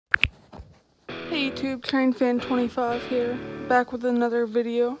Hey YouTube, TrainFan25 here, back with another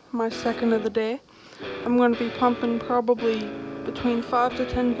video, my second of the day. I'm going to be pumping probably between 5 to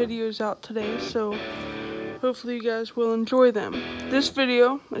 10 videos out today, so hopefully you guys will enjoy them. This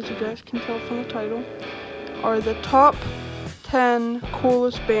video, as you guys can tell from the title, are the top 10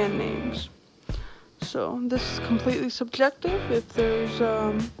 coolest band names. So this is completely subjective. If there's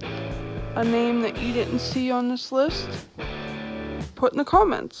a name that you didn't see on this list, put in the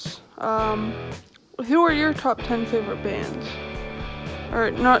comments. Who are your top 10 favorite bands?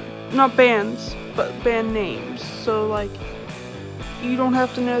 Or not bands, but band names. So like, you don't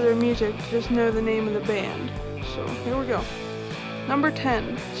have to know their music, just know the name of the band. So here we go. Number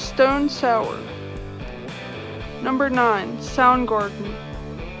 10, Stone Sour. Number 9, Soundgarden.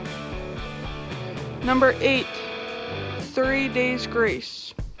 Number 8, 3 Days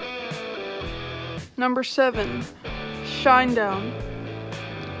Grace. Number 7, Shinedown.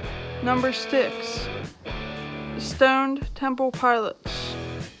 Number 6, Stoned Temple Pilots.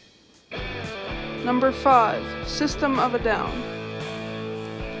 Number 5, System of a Down.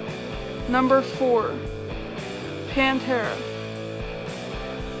 Number 4, Pantera.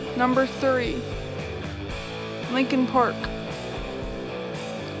 Number 3, Linkin Park.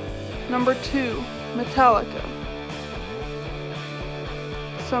 Number 2, Metallica.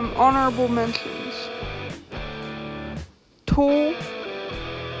 Some honorable mentions: Tool,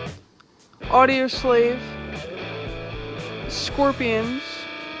 Audioslave, Scorpions,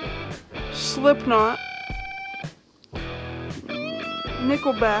 Slipknot,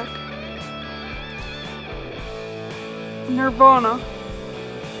 Nickelback, Nirvana,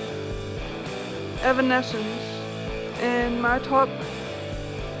 Evanescence, and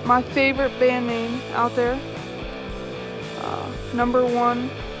my favorite band name out there, number 1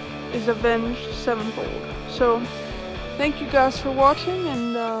 is Avenged Sevenfold. So thank you guys for watching,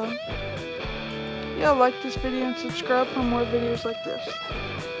 and yeah, like this video and subscribe for more videos like this.